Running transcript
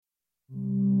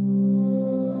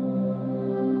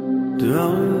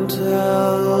Don't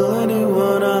tell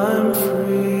anyone I'm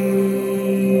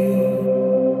free.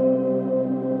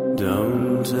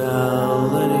 Don't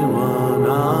tell anyone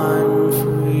I'm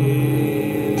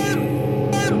free.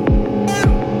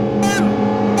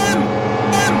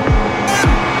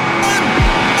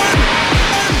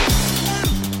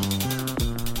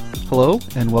 Hello,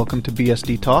 and welcome to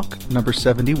BSD Talk number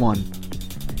 71.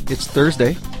 It's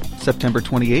Thursday, September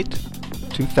 28,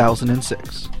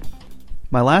 2006.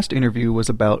 My last interview was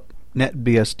about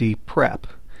NetBSD prep,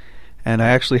 and I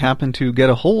actually happened to get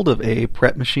a hold of a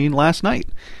prep machine last night.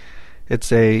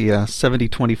 It's a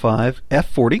 7025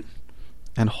 F40,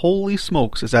 and holy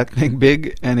smokes is that thing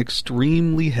big and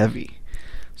extremely heavy.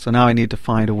 So now I need to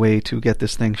find a way to get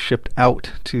this thing shipped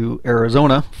out to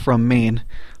Arizona from Maine.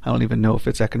 I don't even know if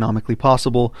it's economically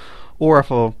possible, or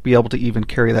if I'll be able to even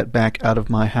carry that back out of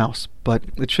my house. But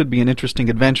it should be an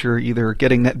interesting adventure, either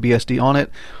getting NetBSD on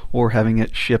it, or having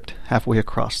it shipped halfway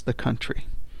across the country.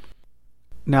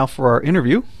 Now for our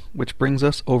interview, which brings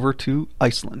us over to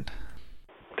Iceland.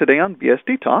 Today on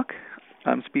BSD Talk,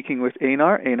 I'm speaking with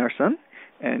Einar Einarsson,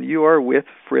 and you are with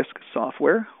Frisk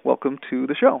Software. Welcome to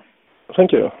the show.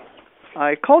 Thank you.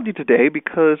 I called you today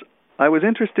because I was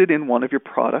interested in one of your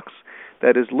products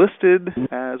that is listed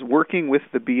as working with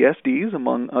the BSDs,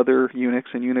 among other Unix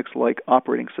and Unix-like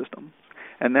operating systems,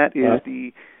 and that is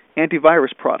the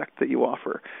antivirus product that you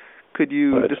offer. Could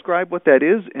you describe what that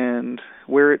is and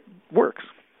where it works?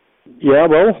 Yeah,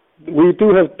 well, we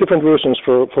do have different versions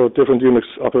for different Unix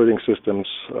operating systems.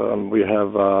 We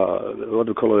have what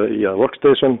we call a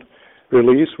workstation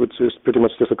release, which is pretty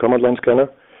much just a command line scanner.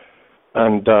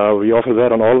 And we offer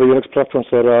that on all the Unix platforms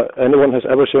that anyone has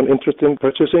ever shown interest in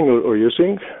purchasing or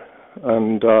using.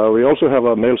 And we also have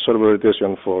a mail server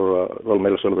edition for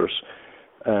mail servers.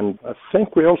 And I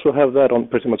think we also have that on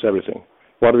pretty much everything.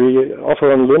 What we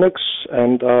offer on Linux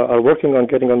and are working on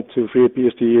getting onto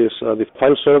FreeBSD is the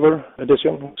file server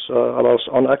edition, which allows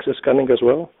on-access scanning as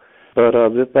well. But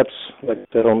that's like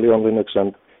that only on Linux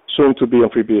and soon to be on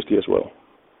FreeBSD as well.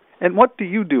 And what do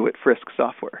you do at Frisk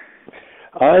Software?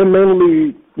 I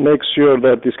mainly make sure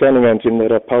that the scanning engine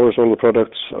that powers all the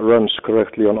products runs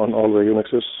correctly on all the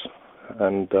Unixes,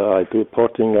 and I do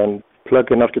porting and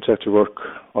plug-in architecture work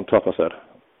on top of that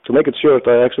to make it sure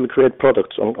that I actually create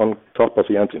products on top of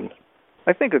the engine.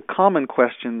 I think a common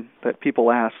question that people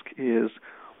ask is,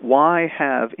 why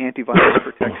have antivirus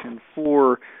protection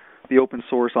for the open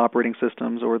source operating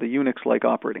systems or the Unix-like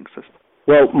operating systems?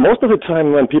 Well, most of the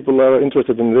time when people are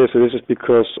interested in this is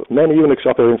because many Unix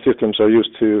operating systems are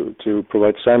used to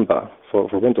provide Samba for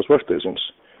Windows workstations.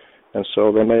 And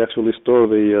so they may actually store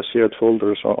the shared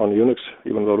folders on Unix,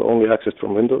 even though they're only accessed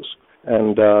from Windows.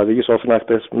 And these often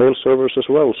act as mail servers as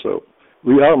well. So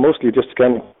we are mostly just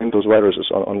scanning Windows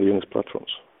viruses on the Unix platforms.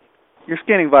 You're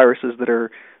scanning viruses that are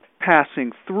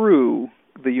passing through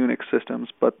the Unix systems,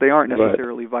 but they aren't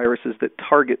necessarily viruses that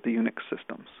target the Unix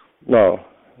systems. No.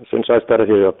 Since I started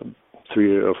here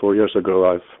 3 or 4 years ago,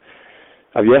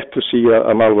 I've yet to see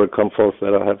a malware come forth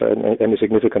that have any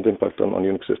significant impact on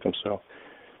Unix systems. So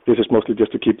this is mostly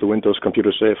just to keep the Windows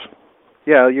computer safe.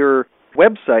 Yeah, your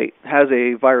website has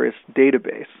a virus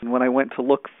database. And when I went to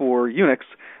look for Unix,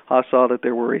 I saw that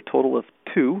there were a total of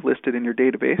 2 listed in your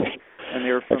database, and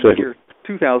they were from the year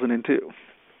 2002.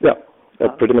 Yeah,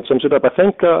 that pretty much sums it up. I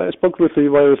think I spoke with the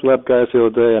virus lab guys the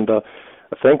other day, and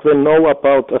I think they know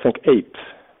about, 8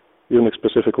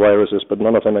 Unix-specific viruses, but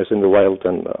none of them is in the wild,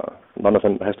 and none of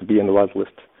them has to be in the wild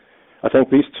list. I think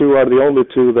these 2 are the only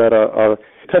 2 that are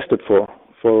tested for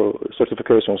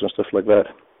certifications and stuff like that.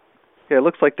 Yeah, it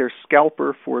looks like there's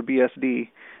Scalper for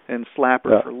BSD and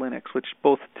Slapper for Linux, which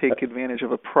both take advantage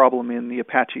of a problem in the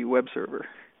Apache web server.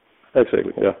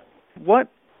 Exactly, yeah.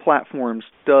 What platforms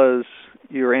does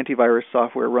your antivirus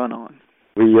software run on?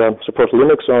 We support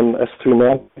Linux on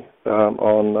S390,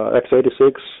 on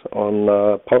x86, on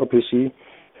PowerPC.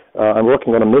 I'm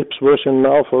working on a MIPS version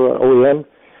now for OEM,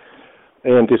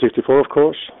 and ANT64, of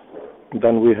course.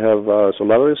 Then we have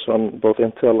Solaris on both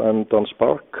Intel and on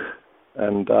Spark,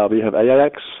 and we have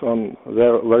AIX on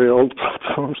their very old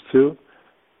platforms too.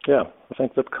 Yeah, I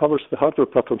think that covers the hardware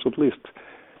platforms at least.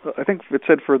 I think it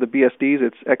said for the BSDs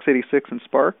it's x86 and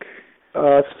Spark.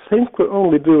 I think we're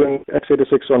only doing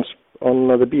x86 on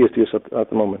the BSDs at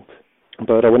the moment.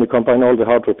 But when you combine all the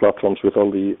hardware platforms with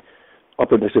all the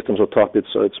operating systems on top,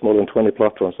 it's more than 20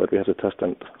 platforms that we have to test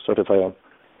and certify on.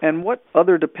 And what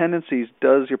other dependencies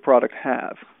does your product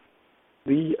have?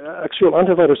 The actual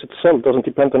antivirus itself doesn't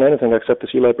depend on anything except the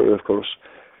C library, of course.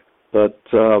 But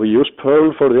we use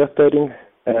Perl for the updating,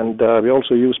 and we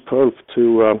also use Perl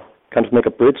to kind of make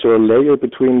a bridge or a layer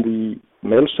between the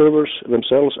mail servers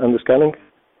themselves and the scanning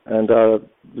And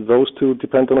those two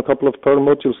depend on a couple of Perl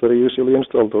modules that are usually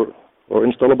installed or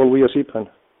installable via cpan.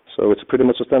 So it's pretty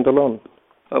much a standalone.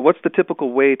 What's the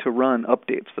typical way to run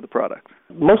updates for the product?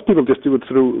 Most people just do it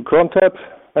through cron tab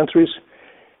entries,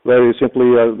 where you simply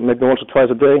make them once or twice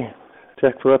a day,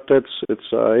 check for updates. It's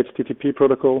HTTP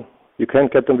protocol. You can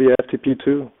get them via FTP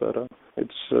too, but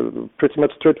it's pretty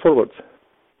much straightforward.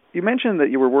 You mentioned that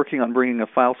you were working on bringing a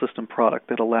file system product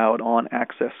that allowed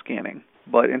on-access scanning.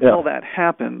 But until that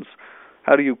happens,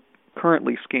 how do you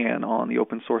currently scan on the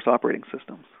open source operating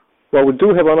systems? Well, we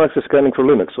do have on-access scanning for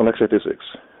Linux on x86,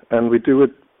 and we do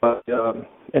it by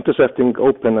intercepting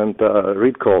open and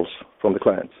read calls from the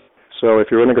clients. So if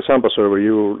you're running a Samba server,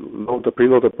 you load a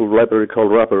preloadable library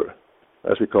called wrapper,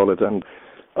 as we call it, and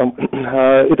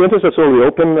it intercepts all the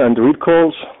open and read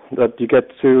calls that you get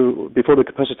to before they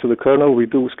pass it to the kernel. We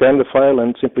do scan the file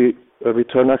and simply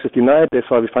return access denied if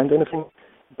we find anything.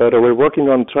 But we're working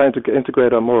on trying to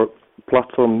integrate a more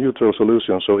platform-neutral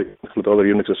solution so it includes other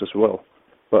Unixes as well.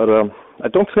 But I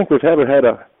don't think we've ever had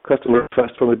a customer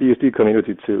request from the BSD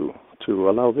community to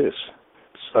allow this.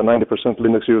 It's 90%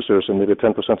 Linux users and maybe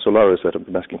 10% Solaris that have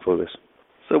been asking for this.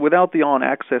 So without the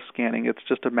on-access scanning, it's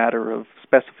just a matter of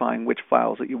specifying which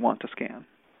files that you want to scan.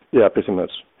 Yeah, pretty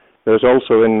much. There's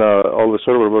also in all the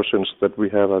server versions that we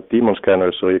have a daemon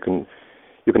scanner, so you can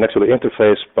actually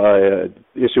interface by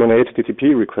issuing an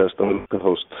HTTP request on the local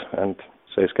host and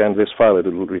say scan this file. It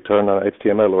will return an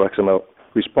HTML or XML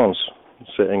response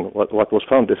saying what was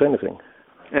found, if anything.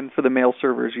 And for the mail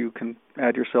servers, you can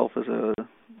add yourself as a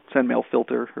send mail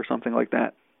filter or something like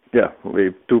that. Yeah,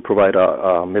 we do provide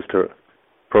a Milter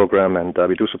program, and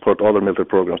we do support other Milter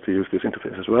programs to use this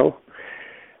interface as well.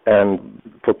 And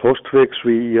for postfix,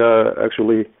 we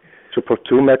actually support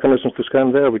two mechanisms to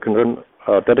scan there. We can run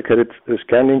a dedicated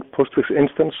scanning postfix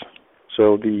instance.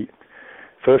 So the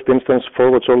first instance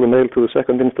forwards all the mail to the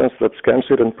second instance that scans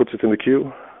it and puts it in the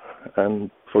queue. And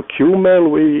for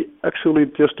QMail, we actually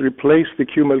just replaced the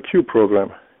QMail queue program.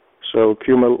 So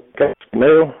QMail gets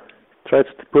mail, tries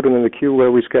to put it in the queue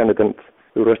where we scan it and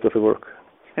do the rest of the work.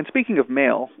 And speaking of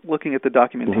mail, looking at the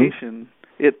documentation,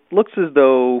 it looks as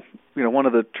though one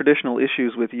of the traditional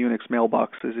issues with Unix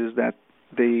mailboxes is that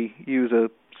they use a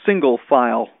single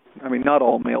file. I mean, not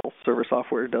all mail server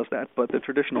software does that, but the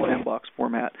traditional mbox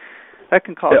format. That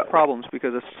can cause problems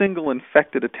because a single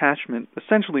infected attachment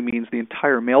essentially means the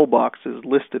entire mailbox is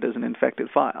listed as an infected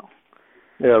file.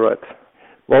 Yeah, right.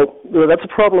 Well, that's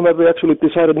a problem that we actually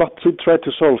decided not to try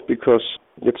to solve because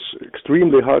it's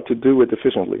extremely hard to do it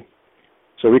efficiently.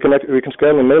 So we can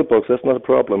scan the mailbox, that's not a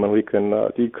problem, and we can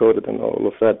decode it and all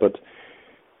of that, but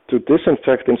to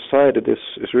disinfect inside it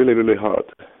is really, really hard.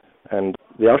 And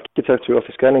the architecture of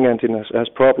the scanning engine has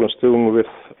problems doing with,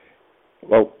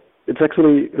 well, it's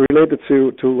actually related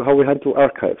to how we handle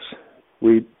archives.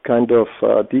 We kind of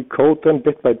decode them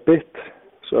bit by bit.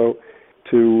 So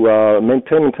to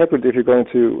maintain integrity, if you're going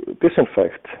to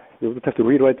disinfect, you would have to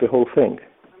rewrite the whole thing.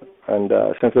 And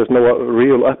since there's no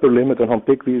real upper limit on how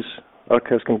big these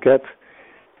archives can get,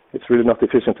 it's really not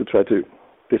efficient to try to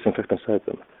disinfect inside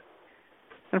them.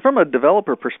 And from a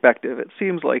developer perspective, it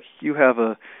seems like you have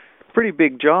a pretty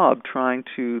big job trying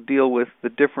to deal with the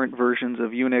different versions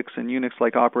of Unix and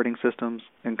Unix-like operating systems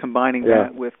and combining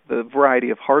that with the variety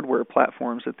of hardware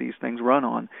platforms that these things run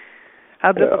on.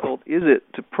 How difficult is it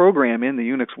to program in the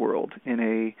Unix world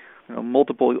in a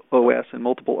multiple OS and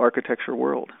multiple architecture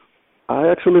world? I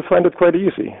actually find it quite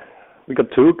easy. We got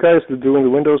two guys doing the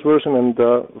Windows version, and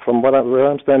from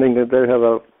where I'm standing, they have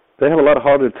a lot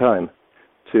harder time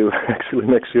to actually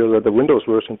make sure that the Windows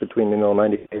version between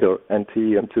 98 or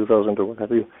NT and 2000 or what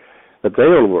have you, that they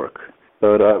all work.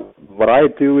 But what I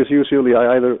do is usually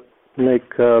I either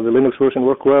make the Linux version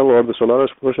work well or the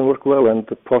Solaris version work well, and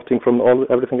the porting from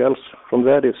everything else from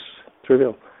that is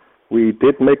trivial. We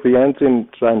did make the engine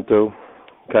trying to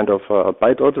kind of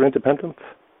byte order independent,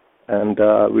 and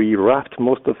we wrapped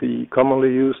most of the commonly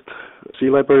used C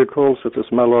library calls such as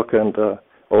malloc and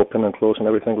open and close and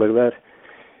everything like that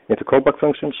into callback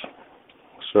functions.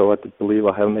 So I believe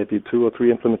I have maybe 2 or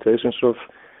 3 implementations of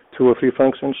 2 or 3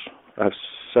 functions. I have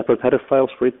separate header files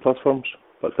for each platforms,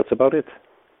 but that's about it.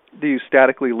 Do you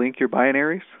statically link your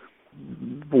binaries?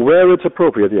 Where it's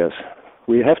appropriate, yes.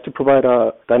 We have to provide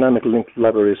dynamic linked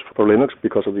libraries for Linux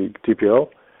because of the TPO,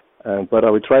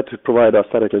 but we try to provide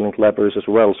statically linked libraries as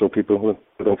well, so people who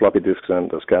put on floppy disks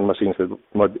and scan machines that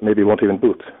maybe won't even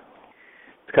boot.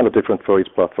 It's kind of different for each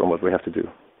platform what we have to do.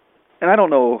 And I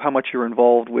don't know how much you're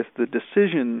involved with the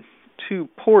decision to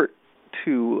port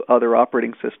to other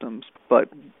operating systems, but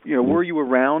were you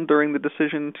around during the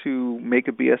decision to make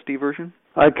a BSD version?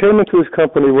 I came into this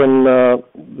company when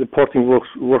the porting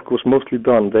work was mostly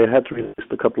done. They had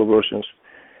released a couple of versions,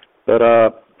 but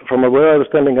from where I was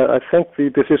standing, I think the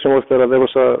decision was that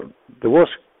there was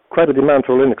quite a demand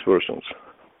for Linux versions,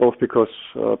 both because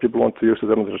people want to use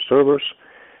it on their servers,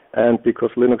 and because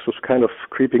Linux was kind of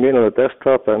creeping in on the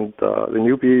desktop, and the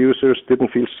newbie users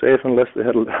didn't feel safe unless they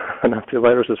had an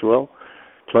antivirus as well.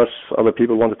 Plus, other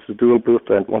people wanted to dual boot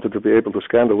and wanted to be able to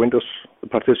scan the Windows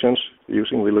partitions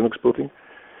using the Linux booting.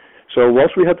 So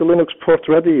once we had the Linux port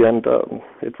ready, and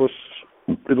it was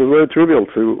very trivial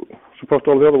to support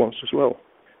all the other ones as well.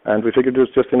 And we figured it was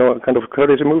just kind of a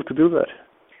courtesy move to do that.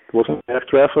 It wasn't an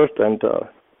extra effort, and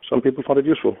some people found it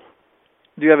useful.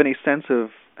 Do you have any sense of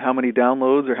how many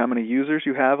downloads or how many users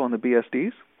you have on the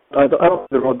BSDs? I don't have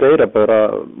the raw data, but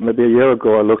maybe a year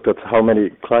ago I looked at how many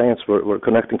clients were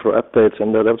connecting for updates,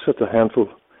 and there was just a handful.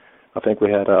 I think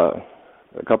we had a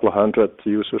couple of hundred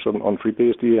users on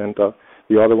FreeBSD, and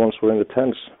the other ones were in the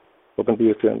tens,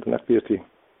 OpenBSD and NetBSD.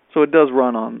 So it does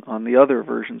run on the other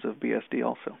versions of BSD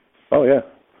also? Oh, yeah.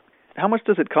 How much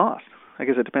does it cost? I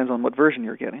guess it depends on what version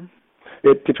you're getting.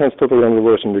 It depends totally on the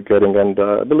version you're getting, and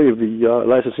I believe the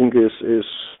licensing is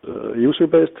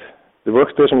user-based. The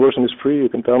workstation version is free. You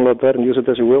can download that and use it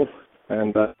as you will.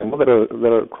 And I know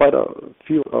there are quite a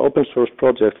few open-source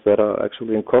projects that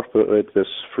actually incorporate this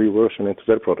free version into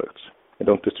their products. They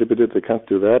don't distribute it. They can't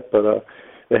do that, but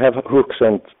they have hooks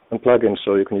and plugins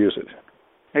so you can use it.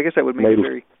 I guess that would make it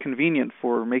very convenient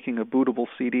for making a bootable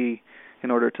CD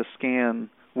in order to scan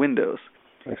Windows.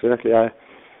 Exactly. I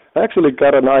actually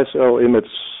got an ISO image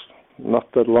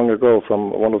not that long ago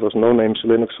from one of those no-names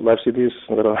Linux live CDs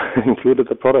that included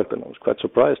the product, and I was quite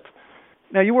surprised.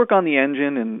 Now, you work on the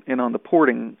engine and on the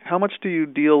porting. How much do you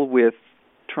deal with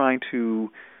trying to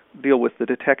deal with the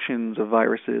detections of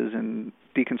viruses and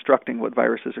deconstructing what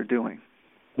viruses are doing?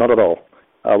 Not at all.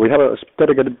 We have a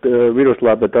dedicated readers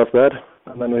lab that does that,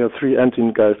 and then we have 3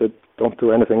 engine guys that don't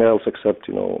do anything else except,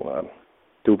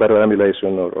 do better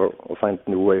emulation or find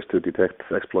new ways to detect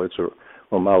exploits or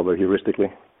malware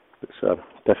heuristically. This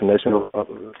definition of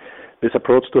this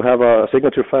approach to have a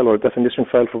signature file or a definition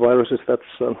file for viruses,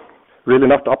 that's really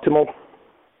not optimal,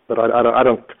 but I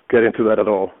don't get into that at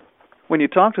all. When you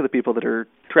talk to the people that are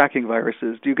tracking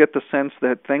viruses, do you get the sense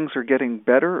that things are getting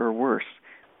better or worse?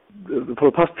 For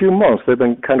the past few months, they've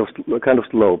been kind of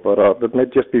slow, but that may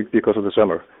just be because of the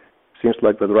summer. Seems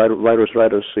like the virus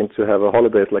writers seem to have a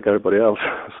holidays like everybody else.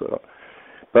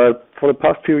 But for the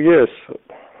past few years,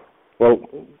 well,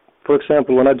 for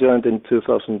example, when I joined in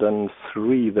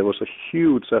 2003, there was a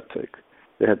huge uptake.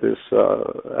 They had this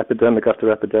epidemic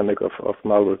after epidemic of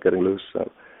malware getting loose.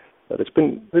 But it's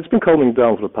been calming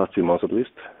down for the past few months at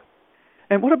least.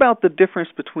 And what about the difference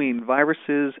between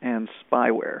viruses and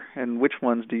spyware, and which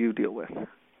ones do you deal with?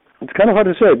 It's kind of hard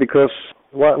to say, because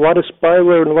what is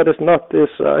spyware and what is not is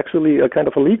actually a kind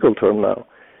of a legal term now.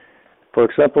 For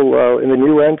example, in the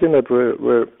new engine that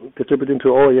we're distributing to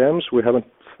OEMs, we haven't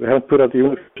put out the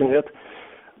unit yet.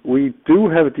 We do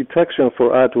have detection for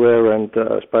adware and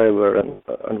spyware and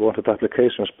unwanted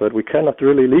applications, but we cannot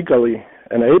really legally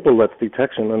enable that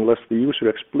detection unless the user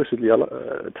explicitly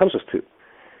tells us to.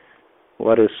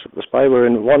 What is spyware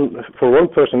for one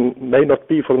person may not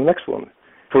be for the next one.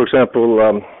 For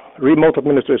example, remote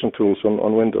administration tools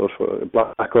on Windows.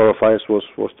 Black RFIs was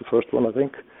the first one, I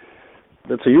think.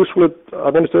 It's a useful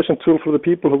administration tool for the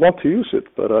people who want to use it,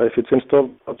 but if it's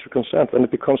installed without your consent, then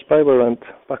it becomes spyware and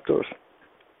backdoors.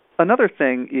 Another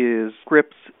thing is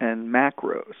scripts and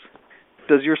macros.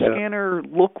 Does your scanner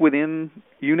look within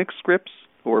Unix scripts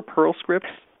or Perl scripts?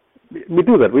 We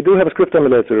do that. We do have a script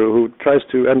emulator who tries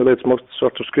to emulate most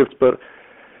sorts of scripts, but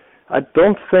I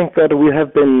don't think that we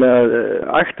have been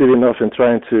active enough in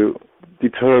trying to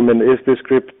determine is this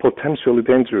script potentially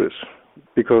dangerous.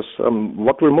 Because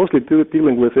what we're mostly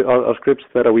dealing with are scripts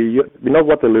that we know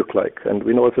what they look like, and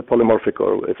we know if they're polymorphic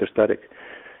or if they're static,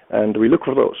 and we look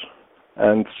for those.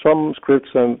 And some scripts,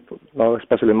 and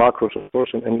especially macros, of course,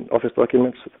 in Office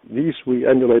documents, these we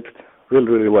emulate really,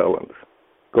 really well and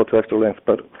go to extra length.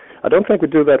 But I don't think we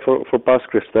do that for bash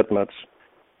scripts that much.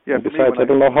 Yeah. And besides, I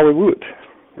don't know how we would,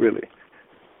 really.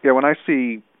 Yeah, when I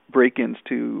see break-ins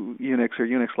to Unix or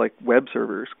Unix-like web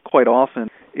servers, quite often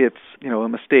it's a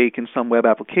mistake in some web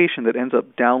application that ends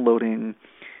up downloading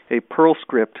a Perl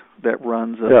script that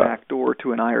runs a backdoor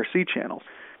to an IRC channel.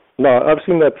 No, I've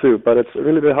seen that too, but it's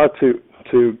really very hard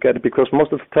to get it because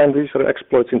most of the time these are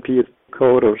exploits in PHP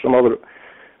code or some other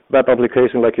web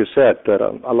application, like you said, that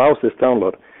allows this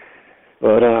download.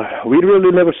 But we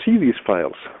really never see these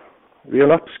files. We are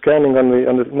not scanning on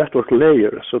the network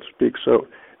layer, so to speak. So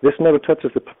this never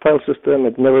touches the file system.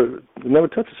 It never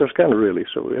touches our scanner really.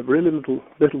 So we have really little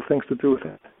things to do with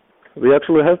it. We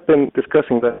actually have been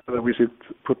discussing that we should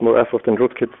put more effort in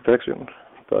rootkit detection,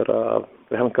 but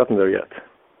we haven't gotten there yet.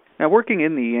 Now, working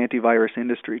in the antivirus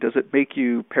industry, does it make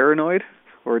you paranoid,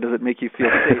 or does it make you feel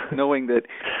safe knowing that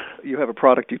you have a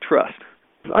product you trust?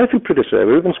 I feel pretty safe.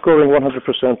 We've been scoring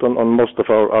 100% on most of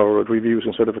our reviews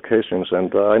and certifications,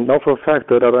 and I know for a fact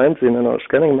that our engine and our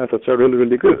scanning methods are really,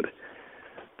 really good.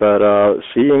 But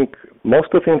seeing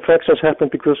most of the infections happen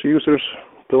because users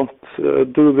don't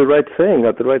do the right thing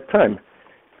at the right time.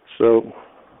 So,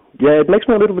 yeah, it makes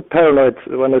me a little bit paranoid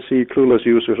when I see clueless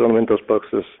users on Windows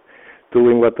boxes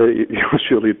doing what they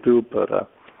usually do, but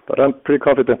I'm pretty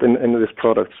confident in this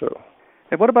product. So.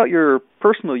 And what about your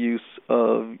personal use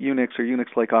of Unix or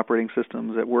Unix-like operating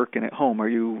systems at work and at home? Are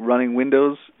you running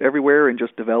Windows everywhere and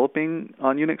just developing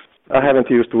on Unix? I haven't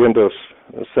used Windows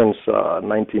since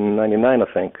 1999, I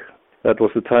think. That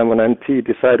was the time when NT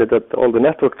decided that all the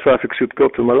network traffic should go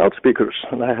to my loudspeakers,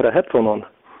 and I had a headphone on.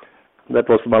 That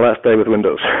was my last day with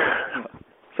Windows.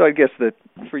 So I guess that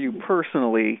for you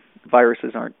personally,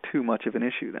 viruses aren't too much of an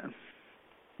issue then?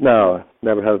 No,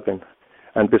 never have been.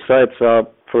 And besides,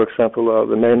 for example,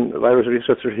 the main virus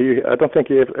researcher, I don't think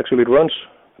he actually runs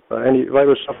any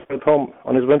virus software at home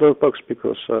on his Windows box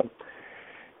because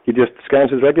he just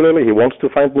scans it regularly. He wants to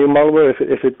find new malware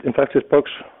if it infects his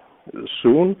box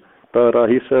soon, but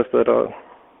he says that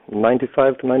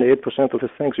 95 to 98% of the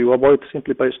things you avoid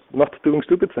simply by not doing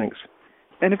stupid things.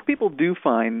 And if people do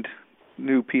find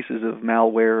new pieces of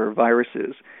malware or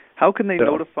viruses, how can they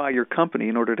notify your company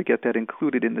in order to get that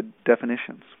included in the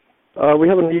definitions? We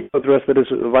have an email address that is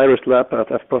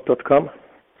viruslab@fprot.com.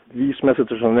 These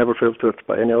messages are never filtered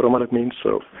by any automatic means,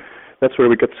 so that's where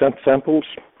we get sent samples.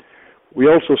 We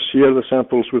also share the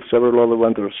samples with several other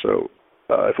vendors, so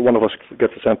if one of us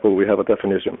gets a sample, we have a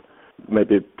definition,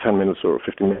 maybe 10 minutes or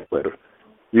 15 minutes later,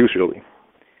 usually.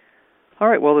 All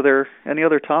right, well, are there any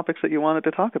other topics that you wanted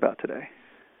to talk about today?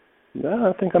 No,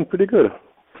 I think I'm pretty good.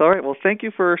 All right, well, thank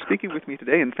you for speaking with me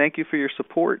today, and thank you for your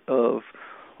support of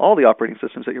all the operating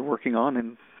systems that you're working on.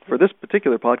 And for this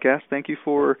particular podcast, thank you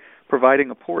for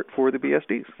providing a port for the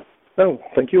BSDs. Oh,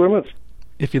 thank you very much.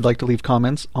 If you'd like to leave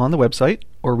comments on the website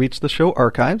or reach the show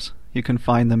archives, you can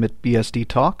find them at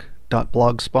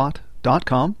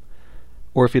bsdtalk.blogspot.com.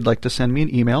 Or if you'd like to send me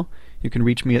an email, you can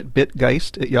reach me at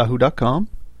bitgeist@yahoo.com.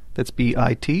 That's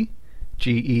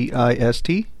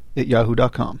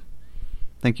bitgeist@yahoo.com.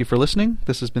 Thank you for listening.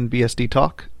 This has been BSD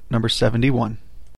Talk number 71.